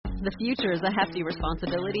The future is a hefty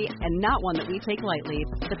responsibility and not one that we take lightly.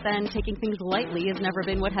 But then taking things lightly has never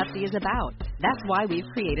been what Hefty is about. That's why we've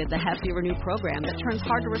created the Hefty Renew program that turns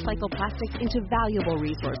hard-to-recycle plastics into valuable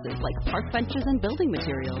resources like park benches and building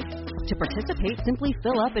materials. To participate, simply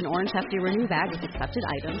fill up an orange Hefty Renew bag with accepted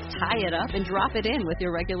items, tie it up, and drop it in with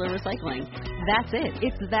your regular recycling. That's it.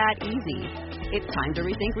 It's that easy. It's time to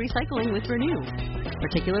rethink recycling with Renew.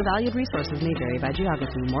 Particular valued resources may vary by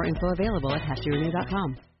geography. More info available at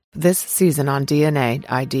heftyrenew.com. This season on DNA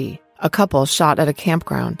ID, a couple shot at a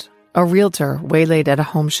campground, a realtor waylaid at a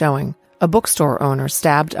home showing, a bookstore owner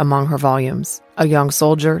stabbed among her volumes, a young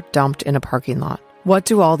soldier dumped in a parking lot. What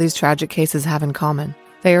do all these tragic cases have in common?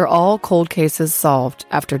 They are all cold cases solved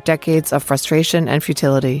after decades of frustration and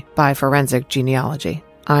futility by forensic genealogy.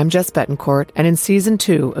 I'm Jess Betancourt, and in Season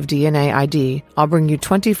 2 of DNA ID, I'll bring you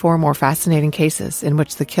 24 more fascinating cases in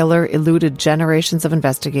which the killer eluded generations of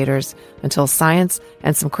investigators until science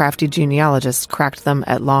and some crafty genealogists cracked them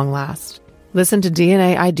at long last. Listen to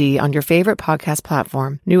DNA ID on your favorite podcast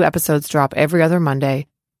platform. New episodes drop every other Monday.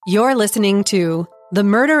 You're listening to The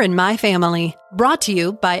Murder in My Family, brought to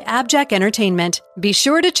you by Abject Entertainment. Be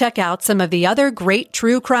sure to check out some of the other great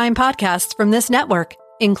true crime podcasts from this network,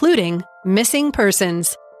 including Missing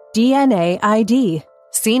Persons, DNA ID,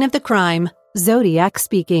 Scene of the Crime, Zodiac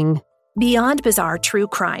Speaking, Beyond Bizarre True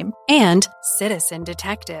Crime, and Citizen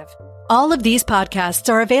Detective. All of these podcasts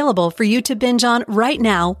are available for you to binge on right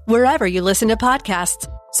now, wherever you listen to podcasts.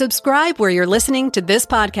 Subscribe where you're listening to this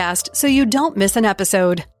podcast so you don't miss an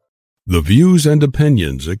episode. The views and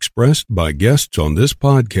opinions expressed by guests on this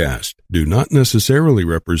podcast do not necessarily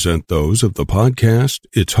represent those of the podcast,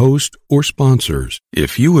 its host, or sponsors.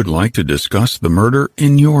 If you would like to discuss the murder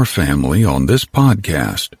in your family on this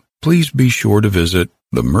podcast, please be sure to visit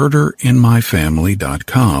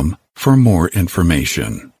themurderinmyfamily.com for more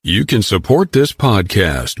information. You can support this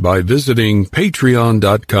podcast by visiting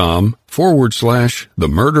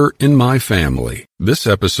patreon.com/themurderinmyfamily. This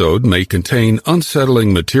episode may contain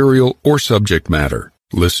unsettling material or subject matter.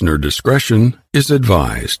 Listener discretion is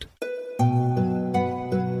advised.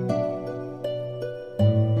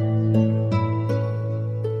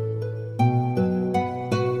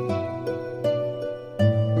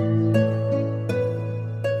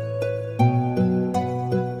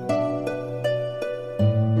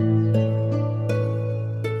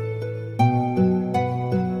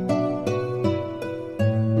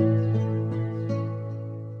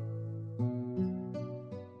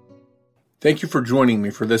 Thank you for joining me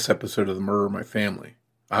for this episode of The Murder in My Family.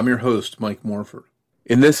 I'm your host, Mike Morford.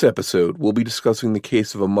 In this episode, we'll be discussing the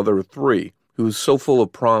case of a mother of three who was so full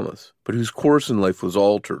of promise, but whose course in life was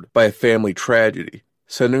altered by a family tragedy,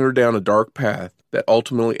 sending her down a dark path that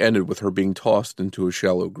ultimately ended with her being tossed into a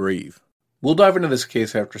shallow grave. We'll dive into this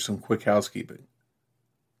case after some quick housekeeping.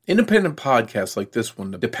 Independent podcasts like this one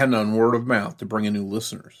depend on word of mouth to bring in new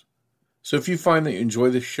listeners. So if you find that you enjoy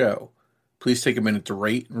this show, please take a minute to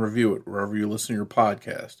rate and review it wherever you listen to your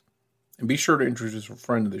podcast. And be sure to introduce a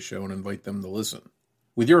friend to the show and invite them to listen.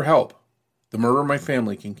 With your help, The Murder in My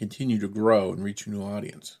Family can continue to grow and reach a new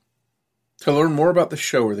audience. To learn more about the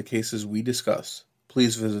show or the cases we discuss,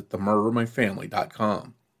 please visit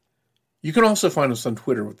themurderinmyfamily.com. You can also find us on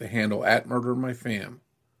Twitter with the handle @MurderInMyFam,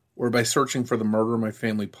 or by searching for the Murder in My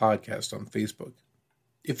Family podcast on Facebook.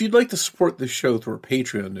 If you'd like to support this show through a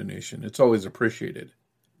Patreon donation, it's always appreciated.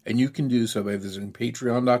 And you can do so by visiting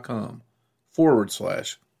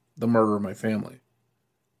patreon.com/The Murder in My Family.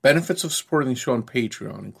 Benefits of supporting the show on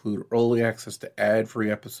Patreon include early access to ad-free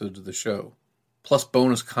episodes of the show, plus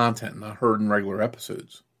bonus content not heard in regular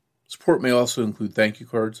episodes. Support may also include thank you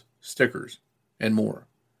cards, stickers, and more.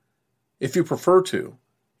 If you prefer to,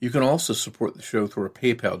 you can also support the show through a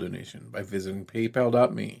PayPal donation by visiting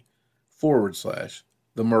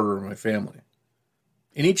paypal.me/The Murder in My Family.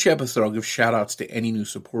 In each episode, I'll give shout-outs to any new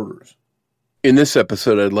supporters. In this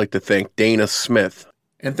episode, I'd like to thank Dana Smith.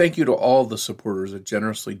 And thank you to all the supporters that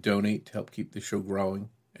generously donate to help keep the show growing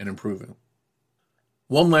and improving.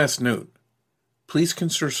 One last note. Please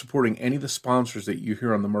consider supporting any of the sponsors that you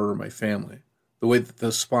hear on The Murder in My Family, the way that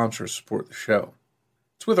those sponsors support the show.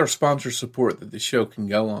 It's with our sponsor support that the show can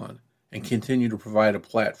go on and continue to provide a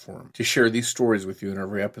platform to share these stories with you in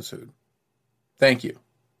every episode. Thank you.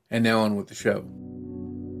 And now on with the show.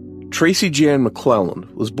 Tracy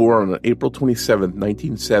McClelland was born on April 27,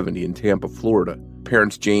 1970 in Tampa, Florida.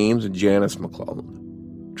 Parents James and Janice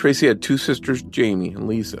McClelland. Tracy had two sisters, Jamie and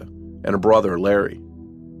Lisa, and a brother, Larry.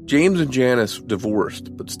 James and Janice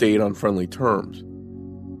divorced, but stayed on friendly terms.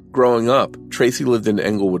 Growing up, Tracy lived in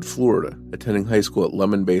Englewood, Florida, attending high school at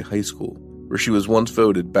Lemon Bay High School, where she was once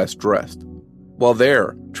voted best dressed. While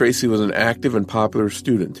there, Tracy was an active and popular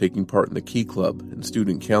student taking part in the Key Club and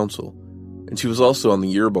student council, and she was also on the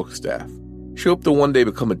yearbook staff. She hoped to one day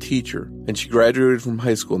become a teacher, and she graduated from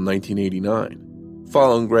high school in 1989.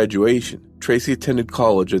 Following graduation, Tracy attended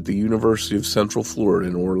college at the University of Central Florida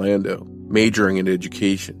in Orlando, majoring in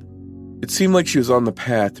education. It seemed like she was on the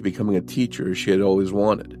path to becoming a teacher as she had always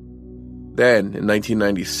wanted. Then, in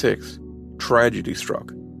 1996, tragedy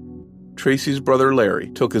struck. Tracy's brother Larry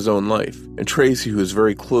took his own life, and Tracy, who was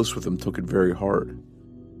very close with him, took it very hard.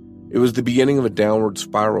 It was the beginning of a downward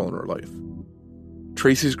spiral in her life.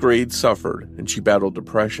 Tracy's grades suffered, and she battled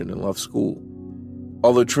depression and left school.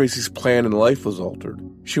 Although Tracy's plan in life was altered,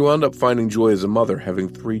 she wound up finding joy as a mother, having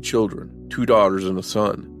 3 children, 2 daughters and a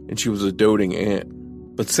son, and she was a doting aunt.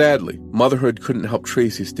 But sadly, motherhood couldn't help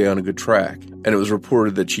Tracy stay on a good track, and it was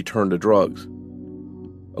reported that she turned to drugs.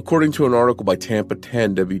 According to an article by Tampa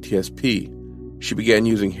 10 WTSP, she began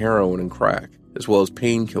using heroin and crack, as well as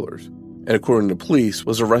painkillers, and according to police,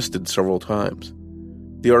 was arrested several times.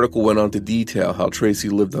 The article went on to detail how Tracy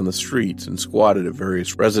lived on the streets and squatted at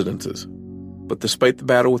various residences. But despite the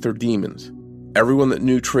battle with her demons, everyone that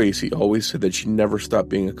knew Tracy always said that she never stopped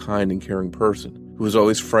being a kind and caring person, who was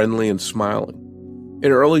always friendly and smiling.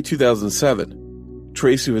 In early 2007,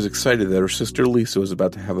 Tracy was excited that her sister Lisa was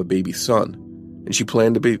about to have a baby son, and she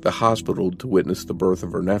planned to be at the hospital to witness the birth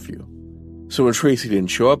of her nephew. So when Tracy didn't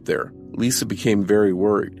show up there, Lisa became very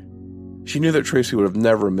worried. She knew that Tracy would have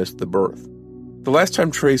never missed the birth. The last time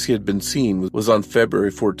Tracy had been seen was on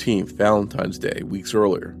February 14th, Valentine's Day, weeks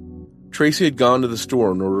earlier. Tracy had gone to the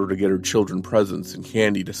store in order to get her children presents and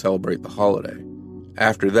candy to celebrate the holiday.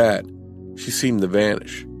 After that, she seemed to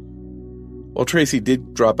vanish. While Tracy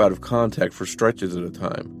did drop out of contact for stretches at a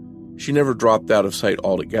time, she never dropped out of sight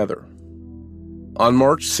altogether. On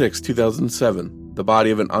March 6, 2007, the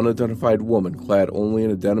body of an unidentified woman clad only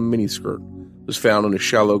in a denim miniskirt was found in a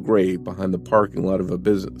shallow grave behind the parking lot of a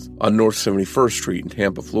business on North 71st Street in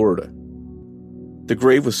Tampa, Florida. The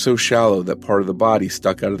grave was so shallow that part of the body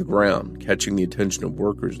stuck out of the ground, catching the attention of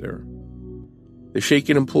workers there. The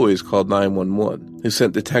shaken employees called 911, who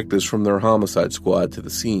sent detectives from their homicide squad to the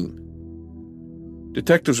scene.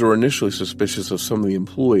 Detectives were initially suspicious of some of the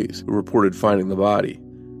employees who reported finding the body,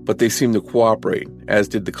 but they seemed to cooperate, as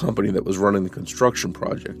did the company that was running the construction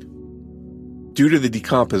project. Due to the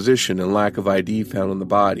decomposition and lack of ID found on the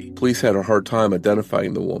body, police had a hard time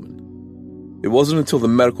identifying the woman. It wasn't until the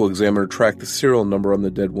medical examiner tracked the serial number on the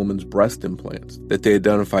dead woman's breast implants that they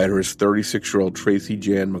identified her as 36-year-old Tracy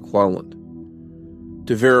Jan McClelland.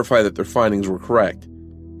 To verify that their findings were correct,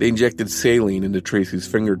 they injected saline into Tracy's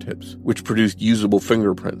fingertips, which produced usable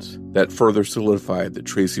fingerprints that further solidified that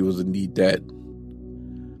Tracy was indeed dead.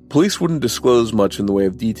 Police wouldn't disclose much in the way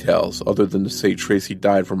of details other than to say Tracy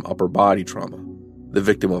died from upper body trauma, the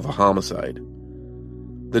victim of a homicide.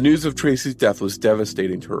 The news of Tracy's death was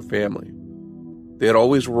devastating to her family. They had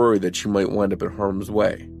always worried that she might wind up in harm's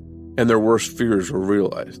way, and their worst fears were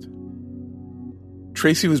realized.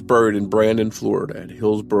 Tracy was buried in Brandon, Florida at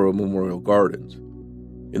Hillsborough Memorial Gardens.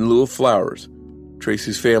 In lieu of flowers,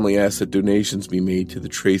 Tracy's family asked that donations be made to the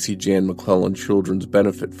Tracy Jan McClelland Children's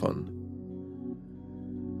Benefit Fund.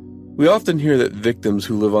 We often hear that victims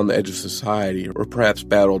who live on the edge of society or perhaps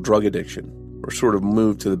battle drug addiction are sort of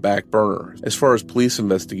moved to the back burner as far as police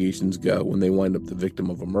investigations go when they wind up the victim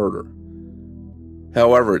of a murder.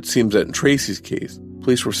 However, it seems that in Tracy's case,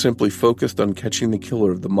 police were simply focused on catching the killer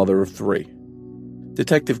of the mother of 3.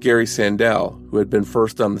 Detective Gary Sandell, who had been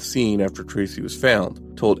first on the scene after Tracy was found,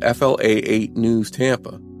 told FLA 8 News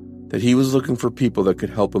Tampa that he was looking for people that could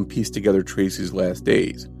help him piece together Tracy's last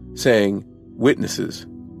days, saying, "Witnesses,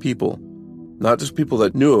 people, not just people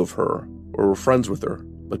that knew of her or were friends with her,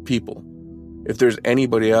 but people. If there's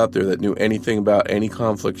anybody out there that knew anything about any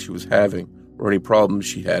conflict she was having or any problems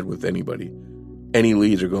she had with anybody, any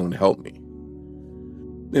leads are going to help me."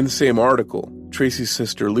 In the same article, Tracy's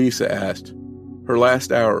sister Lisa asked, "Her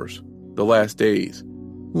last hours, the last days,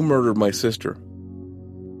 who murdered my sister?"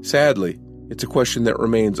 Sadly, it's a question that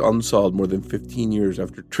remains unsolved more than 15 years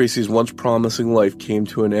after Tracy's once promising life came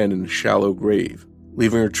to an end in a shallow grave,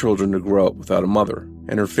 leaving her children to grow up without a mother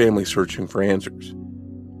and her family searching for answers.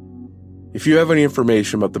 If you have any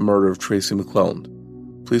information about the murder of Tracy McClelland,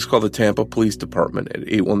 please call the Tampa Police Department at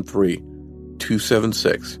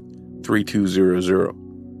 813-276-3200.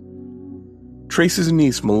 Tracy's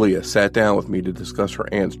niece Malia sat down with me to discuss her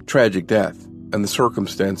aunt's tragic death and the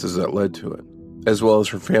circumstances that led to it, as well as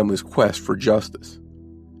her family's quest for justice.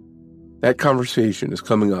 That conversation is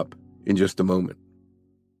coming up in just a moment.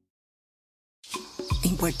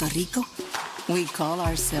 In Puerto Rico, we call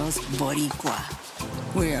ourselves Boricua.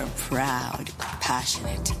 We're proud,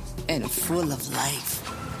 passionate, and full of life.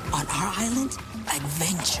 On our island,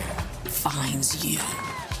 adventure finds you.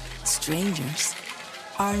 Strangers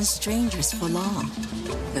aren't strangers for long.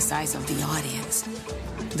 The size of the audience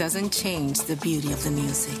doesn't change the beauty of the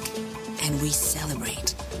music. And we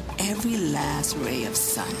celebrate every last ray of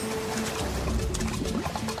sun.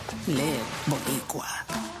 Live Boricua.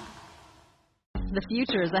 The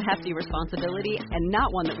future is a hefty responsibility and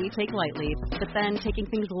not one that we take lightly. But then taking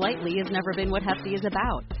things lightly has never been what Hefty is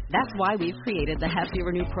about. That's why we've created the Hefty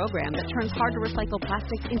Renew program that turns hard-to-recycle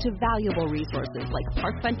plastics into valuable resources like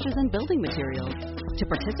park benches and building materials. To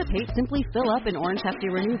participate, simply fill up an orange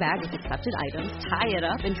Hefty Renew bag with accepted items, tie it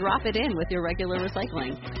up, and drop it in with your regular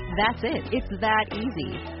recycling. That's it. It's that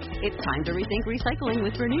easy. It's time to rethink recycling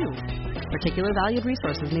with Renew. Particular valued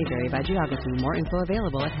resources may vary by geography. More info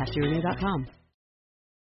available at heftyrenew.com.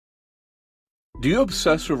 Do you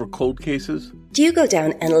obsess over cold cases? Do you go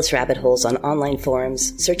down endless rabbit holes on online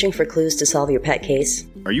forums, searching for clues to solve your pet case?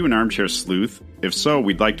 Are you an armchair sleuth? If so,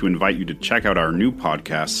 we'd like to invite you to check out our new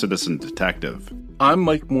podcast, Citizen Detective. I'm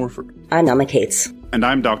Mike Morford. I'm Nama Cates. And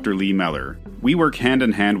I'm Dr. Lee Meller. We work hand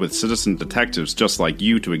in hand with citizen detectives just like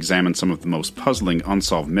you to examine some of the most puzzling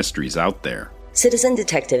unsolved mysteries out there. Citizen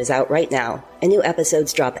Detective is out right now, and new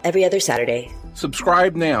episodes drop every other Saturday.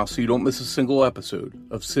 Subscribe now so you don't miss a single episode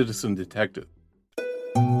of Citizen Detective.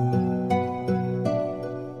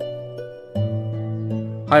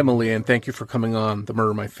 Hi, Malia, and thank you for coming on The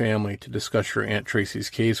Murder of My Family to discuss your Aunt Tracy's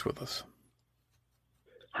case with us.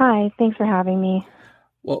 Hi, thanks for having me.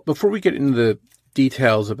 Well, before we get into the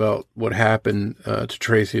details about what happened to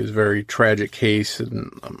Tracy, it's a very tragic case, and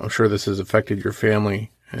I'm sure this has affected your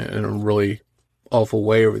family in a really awful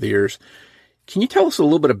way over the years. Can you tell us a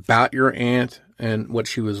little bit about your aunt and what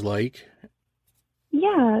she was like?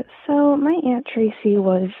 Yeah, so my Aunt Tracy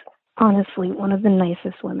was honestly one of the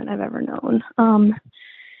nicest women I've ever known.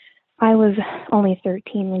 I was only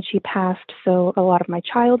 13 when she passed, so a lot of my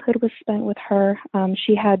childhood was spent with her.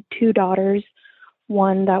 She had two daughters,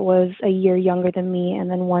 one that was a year younger than me, and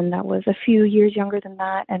then one that was a few years younger than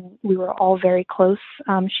that, and we were all very close.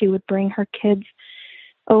 She would bring her kids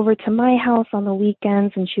over to my house on the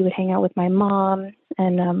weekends, and she would hang out with my mom,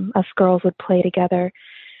 and us girls would play together.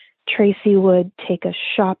 Tracy would take us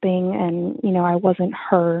shopping, and, I wasn't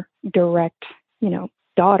her direct,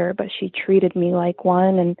 daughter, but she treated me like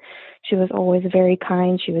one, and she was always very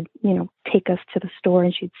kind. She would, take us to the store,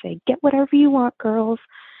 and she'd say, "Get whatever you want, girls."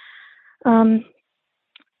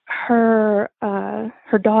 Her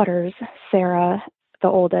daughters, Sarah, the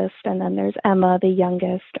oldest, and then there's Emma, the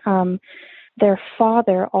youngest. Their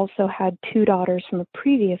father also had two daughters from a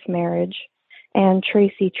previous marriage, and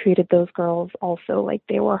Tracy treated those girls also like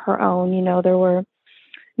they were her own. There were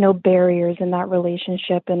no barriers in that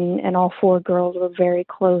relationship, and all four girls were very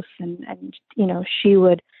close, and she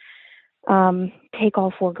would take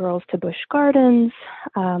all four girls to Busch Gardens.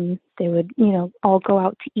 They would, all go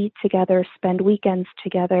out to eat together, spend weekends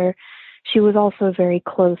together. She was also very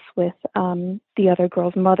close with the other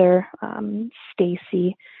girl's mother,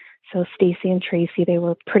 Stacy. So Stacy and Tracy, they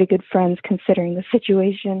were pretty good friends considering the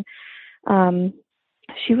situation.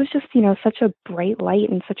 She was just, such a bright light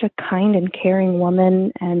and such a kind and caring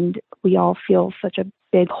woman, and we all feel such a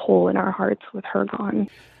big hole in our hearts with her gone.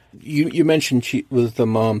 You mentioned she was the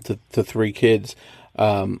mom to three kids.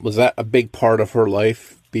 Was that a big part of her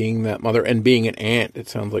life, being that mother and being an aunt, it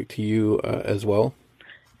sounds like, to you as well?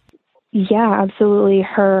 Yeah, absolutely.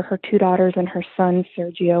 Her two daughters and her son,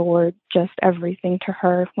 Sergio, were just everything to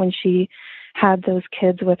her. When she had those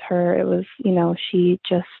kids with her, it was, she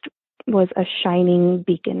just was a shining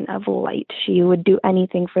beacon of light. She would do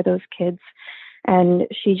anything for those kids, and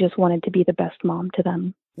she just wanted to be the best mom to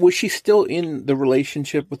them. Was she still in the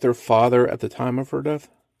relationship with her father at the time of her death?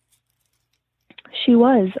 She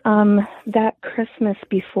was. That Christmas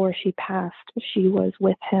before she passed, she was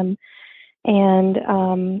with him, and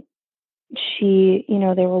she,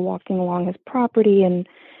 they were walking along his property, and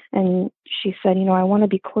she said, I want to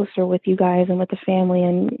be closer with you guys and with the family.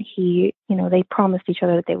 And he, they promised each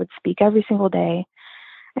other that they would speak every single day.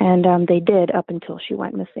 And they did up until she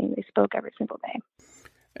went missing. They spoke every single day.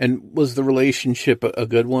 And was the relationship a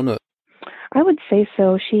good one? I would say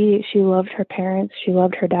so. She loved her parents. She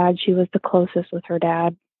loved her dad. She was the closest with her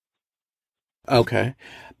dad. Okay.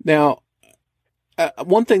 Now,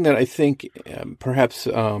 one thing that I think perhaps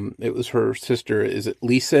it was her sister. Is it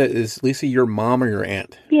Lisa? Is Lisa your mom or your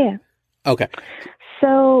aunt? Yeah. Okay.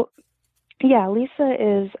 So, yeah, Lisa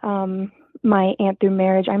is my aunt through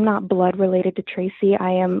marriage. I'm not blood related to Tracy.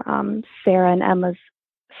 I am Sarah and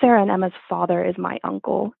Emma's father is my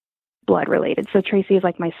uncle, blood related. So Tracy is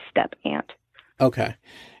like my step aunt. Okay.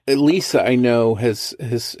 Lisa, I know, has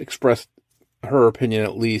expressed her opinion,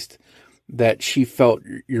 at least, that she felt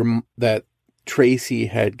that Tracy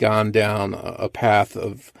had gone down a path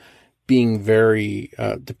of being very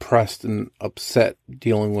depressed and upset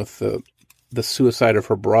dealing with the suicide of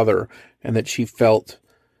her brother, and that she felt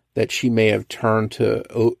that she may have turned to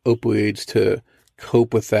opioids to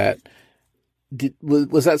cope with that.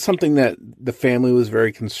 Was that something that the family was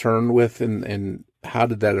very concerned with, and how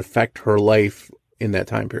did that affect her life in that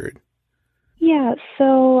time period? Yeah,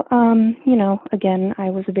 so, again, I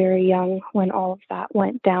was very young when all of that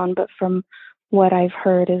went down, but from what I've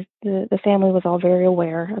heard is the family was all very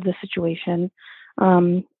aware of the situation.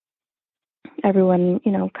 Everyone,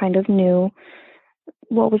 kind of knew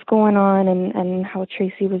what was going on and how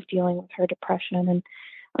Tracy was dealing with her depression.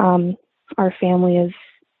 And our family is,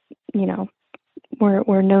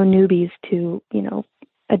 we're no newbies to,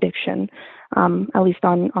 addiction, at least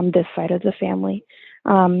on this side of the family.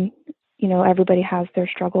 Everybody has their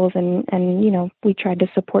struggles and we tried to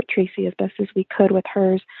support Tracy as best as we could with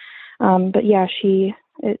hers. But yeah,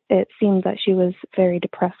 it seemed that she was very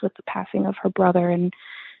depressed with the passing of her brother. And,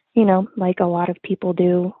 like a lot of people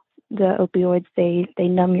do, the opioids, they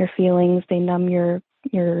numb your feelings, they numb your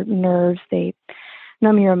nerves, they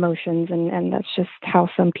numb your emotions. And that's just how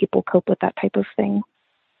some people cope with that type of thing.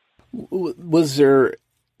 Was there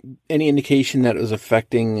any indication that it was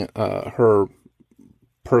affecting her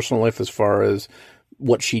personal life as far as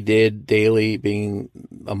what she did daily, being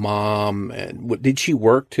a mom? And did she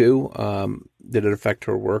work too? Did it affect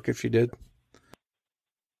her work if she did?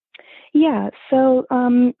 Yeah. So,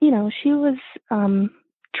 she was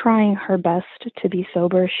trying her best to be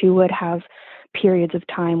sober. She would have periods of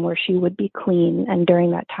time where she would be clean. And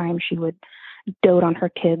during that time, she would dote on her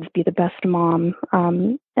kids, be the best mom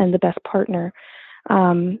and the best partner.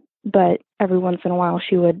 But every once in a while,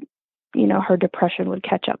 she would, her depression would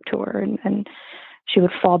catch up to her and she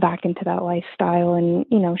would fall back into that lifestyle and,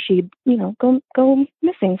 she'd, go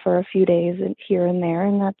missing for a few days here and there.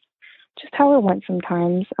 And that's just how it went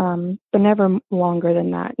sometimes. But never longer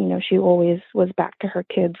than that. She always was back to her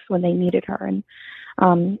kids when they needed her.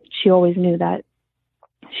 And she always knew that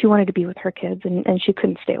she wanted to be with her kids and she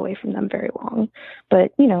couldn't stay away from them very long.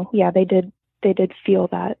 But, yeah, they did feel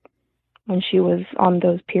that when she was on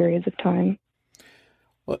those periods of time.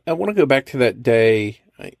 Well, I want to go back to that day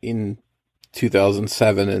in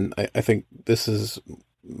 2007, and I think this is at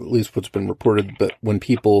least what's been reported, but when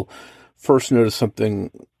people first noticed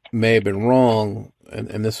something may have been wrong,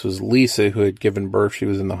 and this was Lisa who had given birth, she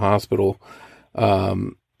was in the hospital,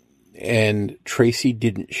 and Tracy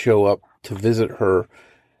didn't show up to visit her.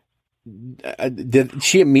 Did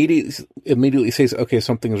she immediately say, okay,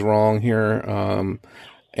 something's wrong here,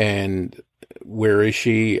 and where is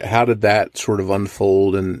she? How did that sort of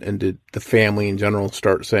unfold? And did the family in general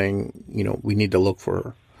start saying, we need to look for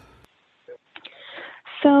her?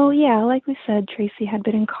 So, yeah, like we said, Tracy had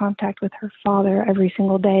been in contact with her father every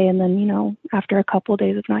single day. And then, after a couple of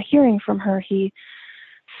days of not hearing from her, he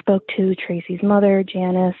spoke to Tracy's mother,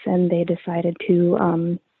 Janice, and they decided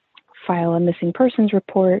to file a missing persons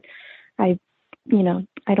report. I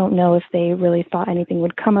don't know if they really thought anything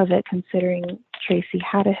would come of it, considering Tracy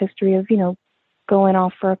had a history of, going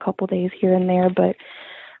off for a couple days here and there. But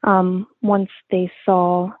once they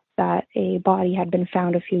saw that a body had been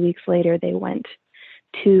found a few weeks later, they went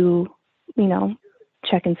to,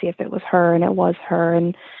 check and see if it was her, and it was her.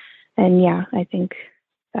 And yeah, I think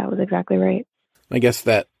that was exactly right. I guess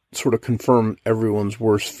that sort of confirmed everyone's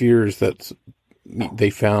worst fears that they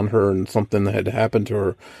found her and something had happened to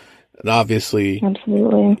her. And obviously,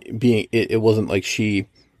 absolutely, it wasn't like she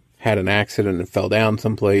had an accident and fell down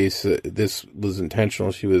someplace. This was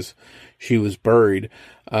intentional. She was buried.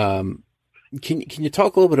 Can you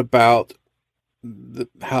talk a little bit about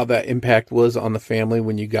how that impact was on the family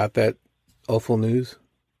when you got that awful news?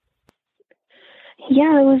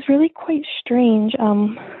 Yeah, it was really quite strange.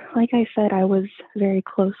 Like I said, I was very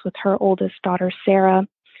close with her oldest daughter, Sarah.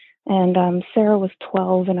 And Sarah was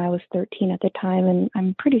 12 and I was 13 at the time. And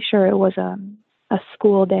I'm pretty sure it was a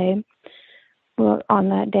school day on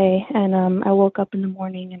that day. And I woke up in the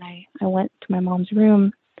morning and I went to my mom's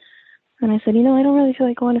room and I said, I don't really feel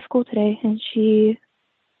like going to school today. And she,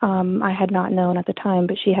 I had not known at the time,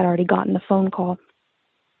 but she had already gotten the phone call.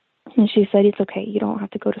 And she said, it's okay, you don't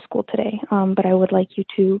have to go to school today, but I would like you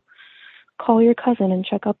to call your cousin and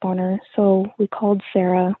check up on her. So we called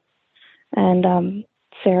Sarah, and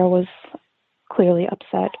Sarah was clearly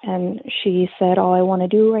upset. And she said, all I want to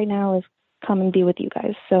do right now is come and be with you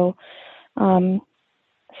guys. So Sarah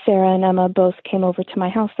and Emma both came over to my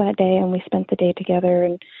house that day, and we spent the day together.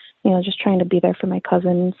 And just trying to be there for my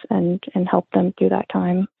cousins and help them through that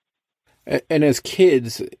time. And as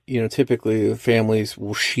kids, typically families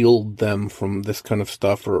will shield them from this kind of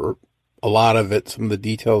stuff, or a lot of it, some of the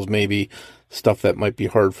details, maybe stuff that might be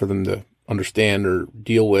hard for them to understand or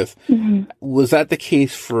deal with. Mm-hmm. Was that the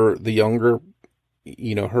case for the younger,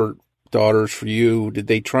 her daughters, for you? Did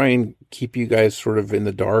they try and keep you guys sort of in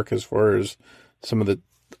the dark as far as some of the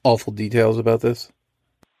awful details about this?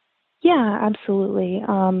 Yeah, absolutely.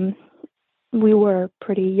 We were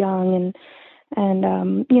pretty young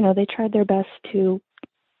and they tried their best to,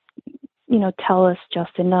 tell us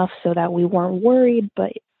just enough so that we weren't worried,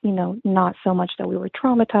 but, not so much that we were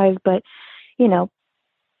traumatized, but, you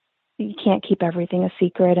can't keep everything a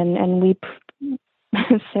secret. And we,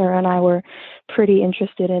 Sarah and I were pretty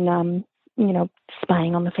interested in,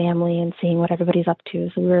 spying on the family and seeing what everybody's up to.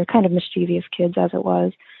 So we were kind of mischievous kids as it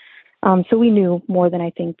was. So we knew more than I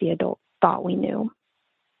think the adults thought we knew.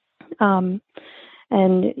 And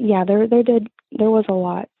yeah, there was a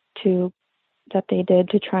lot that they did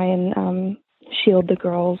to try and shield the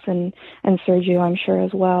girls and Sergio, I'm sure,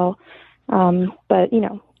 as well. But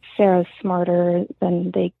Sarah's smarter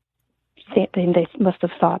than they must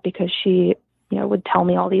have thought, because she would tell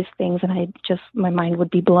me all these things, and my mind would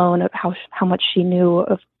be blown at how much she knew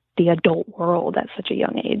of the adult world at such a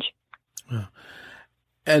young age.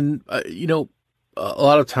 And a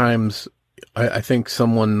lot of times I think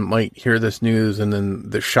someone might hear this news, and then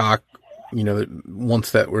the shock,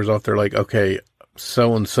 once that wears off, they're like, okay,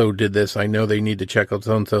 so-and-so did this. I know they need to check out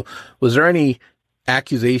so-and-so. Was there any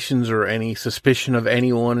accusations or any suspicion of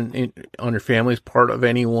anyone on your family's part, of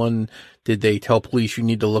anyone? Did they tell police you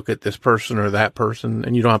need to look at this person or that person?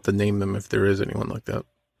 And you don't have to name them if there is anyone like that.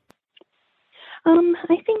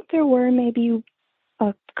 I think there were maybe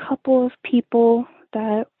a couple of people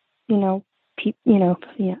that, you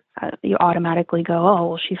automatically go, oh,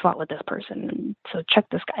 well, she fought with this person, so check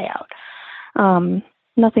this guy out.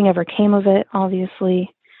 Nothing ever came of it,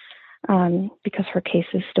 obviously, because her case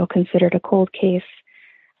is still considered a cold case.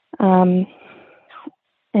 And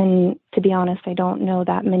to be honest, I don't know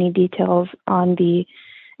that many details on the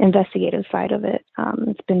investigative side of it.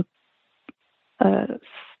 It's been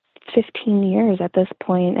 15 years at this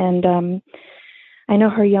point, and I know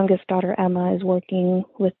her youngest daughter, Emma, is working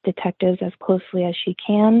with detectives as closely as she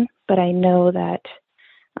can, but I know that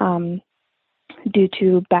due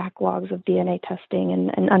to backlogs of DNA testing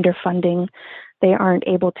and underfunding, they aren't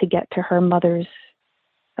able to get to her mother's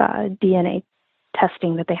DNA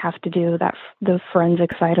testing that they have to do, the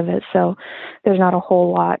forensic side of it. So there's not a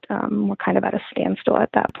whole lot. We're kind of at a standstill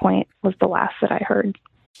at that point, was the last that I heard.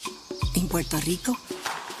 In Puerto Rico,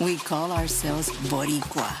 we call ourselves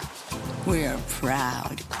Boricua. We're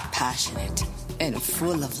proud, passionate, and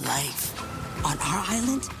full of life. On our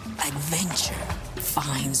island, adventure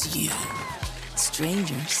finds you.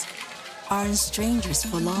 Strangers aren't strangers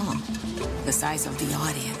for long. The size of the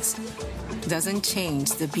audience doesn't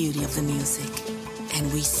change the beauty of the music.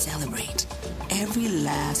 And we celebrate every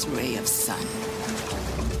last ray of sun.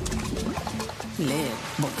 Live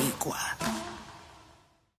Boricua.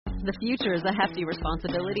 The future is a hefty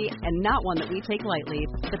responsibility and not one that we take lightly.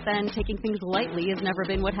 But then taking things lightly has never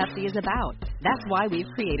been what Hefty is about. That's why we've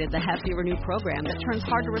created the Hefty Renew program that turns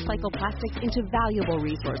hard-to-recycle plastics into valuable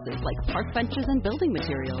resources like park benches and building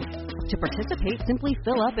materials. To participate, simply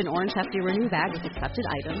fill up an orange Hefty Renew bag with accepted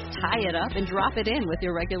items, tie it up, and drop it in with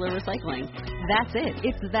your regular recycling. That's it.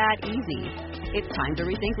 It's that easy. It's time to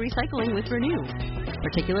rethink recycling with Renew.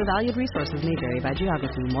 Particular valued resources may vary by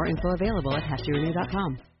geography. More info available at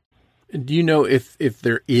heftyrenew.com. Do you know if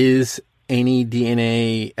there is any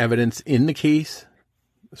DNA evidence in the case,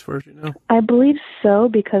 as far as you know? I believe so,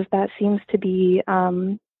 because that seems to be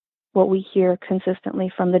what we hear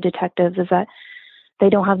consistently from the detectives, is that they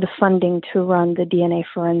don't have the funding to run the DNA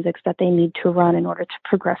forensics that they need to run in order to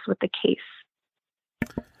progress with the case.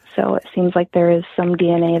 So it seems like there is some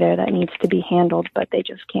DNA there that needs to be handled, but they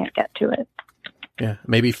just can't get to it. Yeah,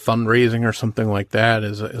 maybe fundraising or something like that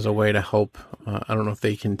is a way to help. I don't know if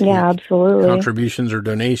they can take absolutely. contributions or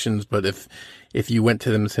donations, but if you went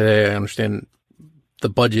to them and said, hey, I understand the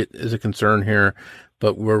budget is a concern here,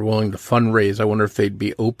 but we're willing to fundraise, I wonder if they'd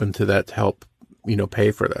be open to that to help,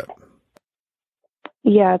 pay for that.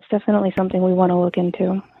 Yeah, it's definitely something we want to look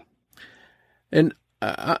into. And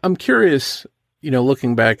I'm curious,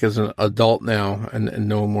 looking back as an adult now and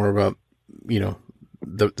knowing more about,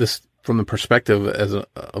 this from the perspective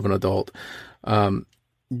of an adult, do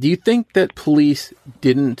you think that police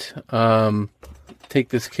didn't take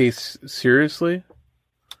this case seriously?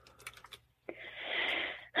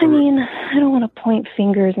 I mean, I don't want to point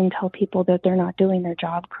fingers and tell people that they're not doing their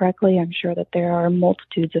job correctly. I'm sure that there are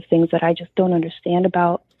multitudes of things that I just don't understand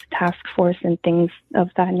about the task force and things of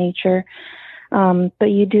that nature. But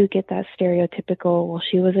you do get that stereotypical, well,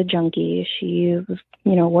 she was a junkie. She was,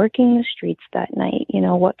 working the streets that night.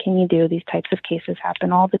 What can you do? These types of cases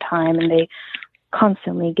happen all the time, and they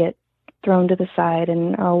constantly get thrown to the side.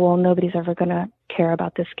 And, oh, well, nobody's ever going to care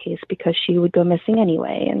about this case because she would go missing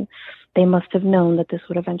anyway. And they must have known that this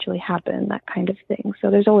would eventually happen, that kind of thing.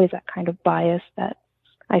 So there's always that kind of bias that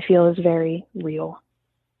I feel is very real.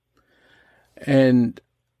 And,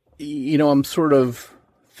 I'm sort of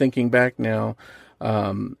thinking back now.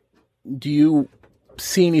 Do you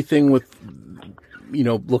see anything with,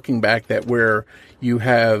 looking back that where you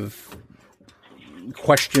have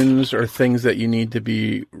questions or things that you need to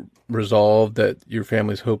be resolved that your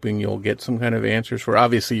family's hoping you'll get some kind of answers for?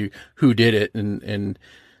 Obviously, who did it and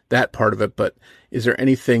that part of it, but is there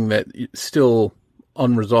anything that still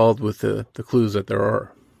unresolved with the clues that there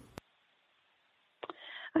are?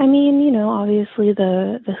 I mean, obviously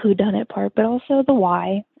the whodunit part, but also the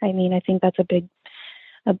why. I mean, I think that's a big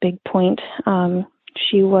point.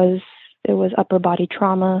 It was upper body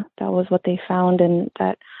trauma. That was what they found, and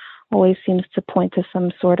that always seems to point to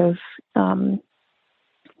some sort of,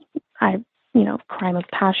 crime of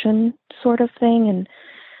passion sort of thing. And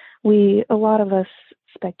a lot of us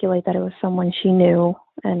speculate that it was someone she knew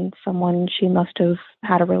and someone she must have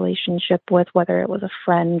had a relationship with, whether it was a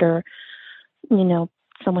friend or,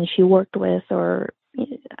 someone she worked with or,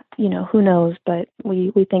 who knows, but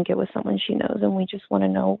we think it was someone she knows. And we just want to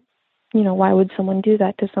know, why would someone do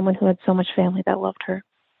that to someone who had so much family that loved her?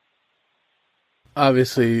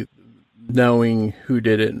 Obviously, knowing who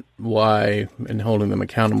did it, why, and holding them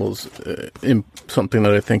accountable is something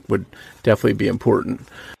that I think would definitely be important.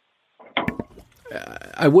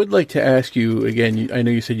 I would like to ask you, again, I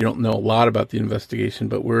know you said you don't know a lot about the investigation,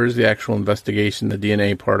 but where is the actual investigation? The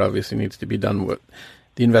DNA part obviously needs to be done. With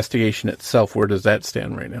the investigation itself, where does that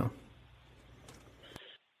stand right now?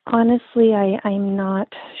 Honestly, I'm not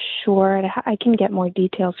sure. I can get more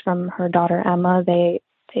details from her daughter, Emma.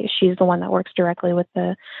 She's the one that works directly with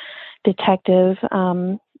the detective,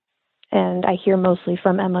 and I hear mostly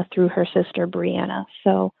from Emma through her sister, Brianna.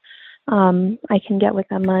 So I can get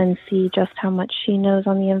with Emma and see just how much she knows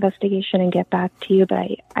on the investigation and get back to you, but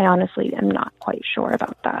I honestly am not quite sure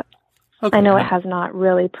about that. Okay. I know it has not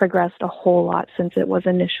really progressed a whole lot since it was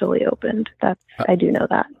initially opened. I do know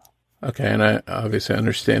that. Okay, and I obviously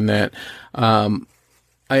understand that. I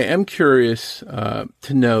am curious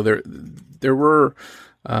to know, there were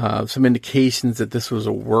some indications that this was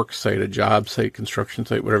a work site, a job site, construction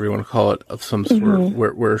site, whatever you want to call it, of some sort,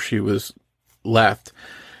 where she was left.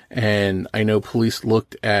 And I know police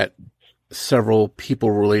looked at several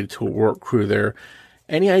people related to a work crew there.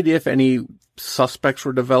 Any idea if any suspects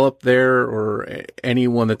were developed there or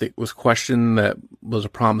anyone that was questioned that was a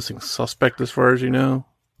promising suspect as far as you know?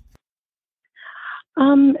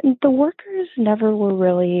 The workers never were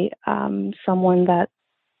really someone that,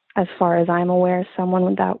 as far as I'm aware,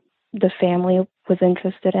 someone that the family was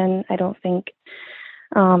interested in. I don't think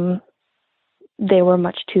they were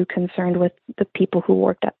much too concerned with the people who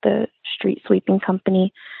worked at the street sweeping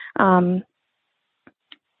company.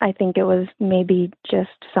 I think it was maybe just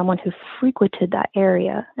someone who frequented that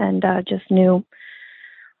area and just knew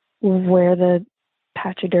where the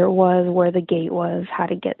patch of dirt was, where the gate was, how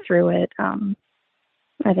to get through it.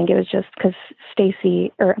 I think it was just because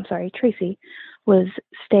Tracy was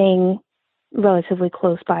staying relatively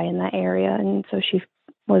close by in that area, and so she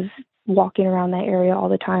was walking around that area all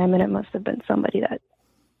the time, and it must have been somebody that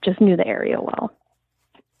just knew the area well.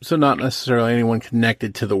 So not necessarily anyone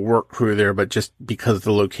connected to the work crew there, but just because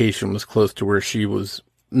the location was close to where she was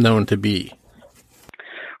known to be.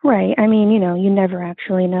 Right. I mean, you never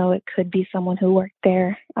actually know. It could be someone who worked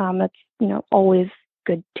there. That's, always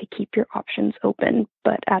good to keep your options open.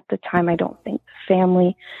 But at the time, I don't think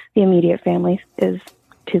the immediate family is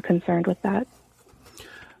too concerned with that.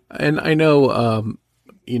 And I know,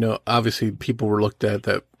 obviously people were looked at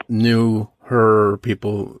that knew her,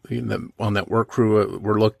 people on that work crew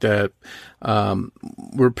were looked at.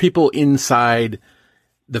 Were people inside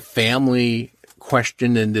the family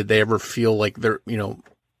questioned, and did they ever feel like they're,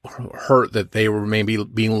 hurt that they were maybe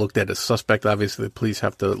being looked at as suspect? Obviously, the police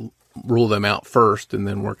have to rule them out first and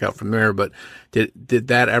then work out from there. But did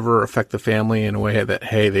that ever affect the family in a way that,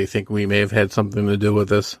 hey, they think we may have had something to do with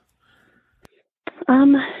this?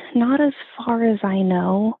 Not as far as I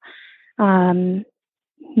know.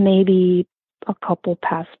 Maybe a couple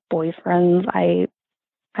past boyfriends.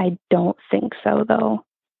 I don't think so, though.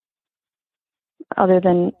 Other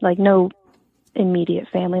than no immediate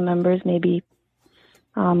family members, maybe,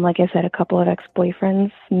 like I said, a couple of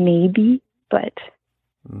ex-boyfriends, maybe, but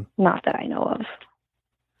not that I know of.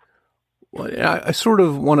 Well, I sort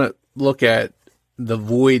of want to look at the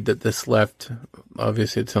void that this left.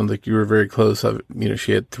 Obviously, it sounds like you were very close.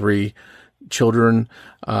 She had 3 children.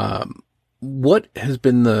 What has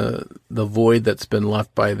been the void that's been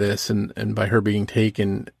left by this and by her being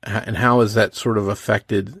taken, and how has that sort of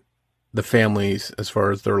affected the families as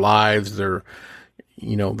far as their lives, their,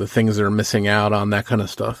 the things they're missing out on, that kind of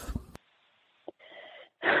stuff?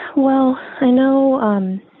 Well, I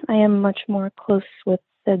know I am much more close with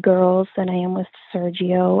the girls than I am with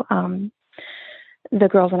Sergio. The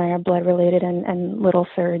girls and I are blood related, and little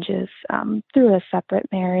Serge is through a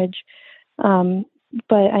separate marriage.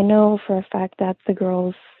 But I know for a fact that the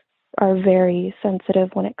girls are very sensitive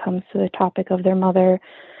when it comes to the topic of their mother.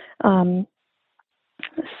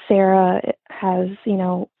 Sarah has,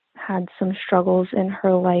 had some struggles in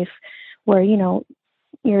her life where,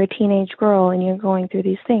 you're a teenage girl and you're going through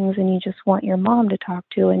these things and you just want your mom to talk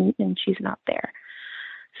to, and she's not there.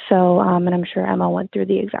 So, and I'm sure Emma went through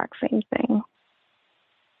the exact same thing.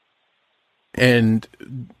 And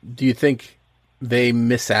do you think they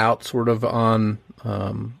miss out sort of on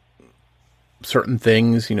certain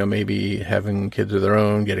things, maybe having kids of their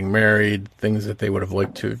own, getting married, things that they would have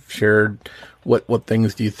liked to have shared? What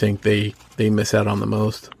things do you think they miss out on the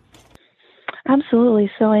most?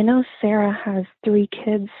 Absolutely. So I know Sarah has 3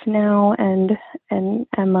 kids now, and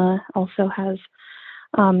Emma also has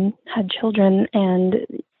had children. And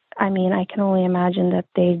I mean, I can only imagine that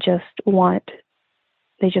they just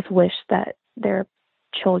wish that their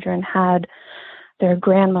children had their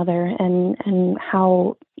grandmother, and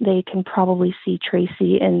how they can probably see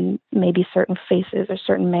Tracy in maybe certain faces or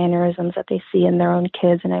certain mannerisms that they see in their own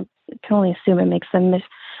kids. And I can only assume it makes them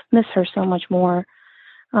miss her so much more.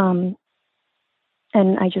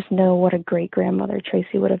 And I just know what a great grandmother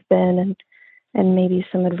Tracy would have been, and maybe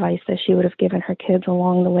some advice that she would have given her kids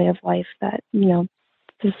along the way of life, that, the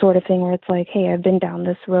sort of thing where it's like, hey, I've been down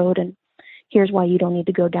this road, and here's why you don't need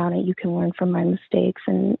to go down it. You can learn from my mistakes.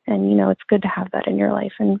 And it's good to have that in your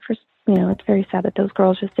life. And it's very sad that those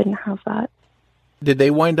girls just didn't have that. Did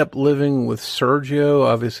they wind up living with Sergio?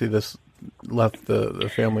 Obviously this left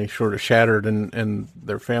the family sort of shattered, and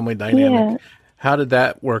their family dynamic. Yeah. How did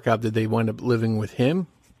that work out? Did they wind up living with him?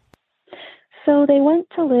 So they went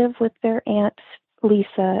to live with their aunt Lisa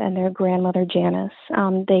and their grandmother Janice.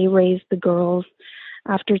 They raised the girls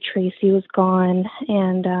after Tracy was gone,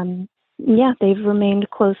 and they've remained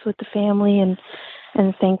close with the family, and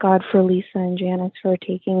thank God for Lisa and Janice for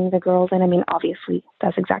taking the girls. And I mean, obviously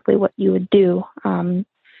that's exactly what you would do.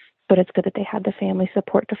 But it's good that they had the family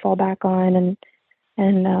support to fall back on.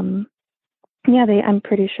 I'm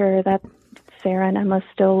pretty sure that Sarah and Emma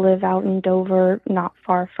still live out in Dover, not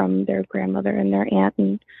far from their grandmother and their aunt.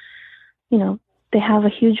 And, they have a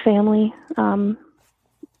huge family. I'm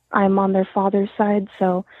on their father's side,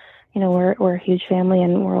 so we're a huge family,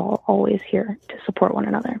 and we're all always here to support one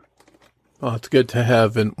another. Well, it's good to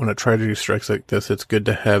have, and when a tragedy strikes like this, it's good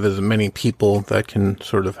to have as many people that can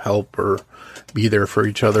sort of help or be there for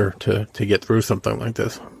each other to get through something like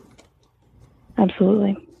this.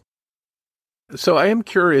 Absolutely. So I am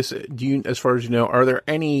curious, as far as you know, are there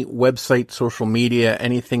any websites, social media,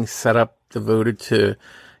 anything set up devoted to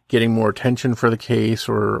getting more attention for the case,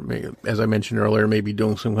 or as I mentioned earlier, maybe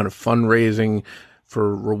doing some kind of fundraising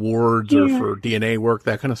for rewards or for DNA work,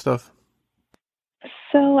 that kind of stuff?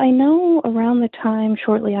 So I know around the time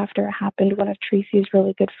shortly after it happened, one of Tracy's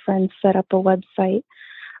really good friends set up a website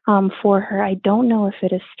for her. I don't know if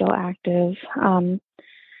it is still active.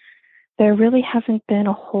 There really hasn't been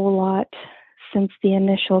a whole lot since the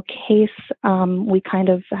initial case. We kind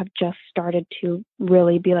of have just started to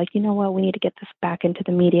really be like, you know what, we need to get this back into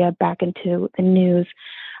the media, back into the news,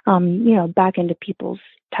 back into people's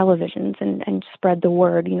televisions and spread the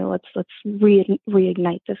word. Let's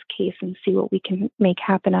reignite this case and see what we can make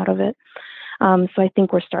happen out of it. So I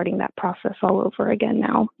think we're starting that process all over again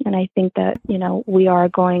now. And I think that, we are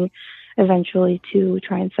going eventually to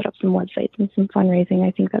try and set up some websites and some fundraising.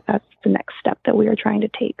 I think that that's the next step that we are trying to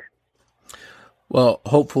take. Well,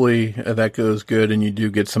 hopefully that goes good and you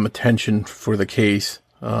do get some attention for the case,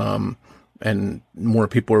 and more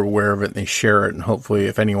people are aware of it and they share it. And hopefully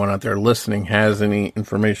if anyone out there listening has any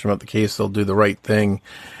information about the case, they'll do the right thing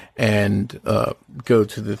and go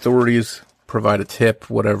to the authorities, provide a tip,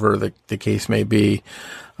 whatever the case may be.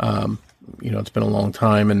 It's been a long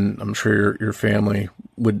time, and I'm sure your family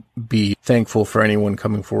would be thankful for anyone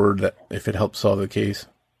coming forward that if it helps solve the case.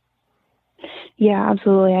 Yeah,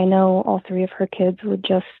 absolutely. I know all 3 of her kids would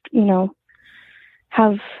just,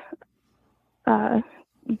 have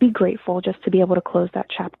be grateful just to be able to close that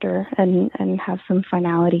chapter and have some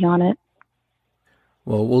finality on it.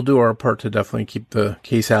 Well, we'll do our part to definitely keep the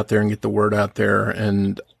case out there and get the word out there.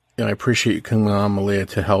 And I appreciate you coming on, Malia,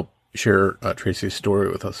 to help share Tracy's story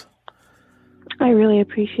with us. I really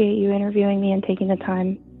appreciate you interviewing me and taking the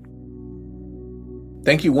time.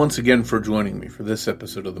 Thank you once again for joining me for this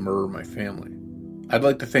episode of The Murder of My Family. I'd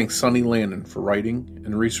like to thank Sonny Landon for writing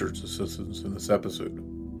and research assistance in this episode.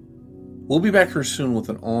 We'll be back here soon with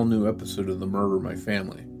an all-new episode of The Murder of My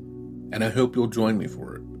Family, and I hope you'll join me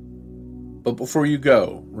for it. But before you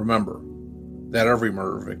go, remember that every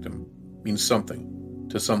murder victim means something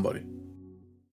to somebody.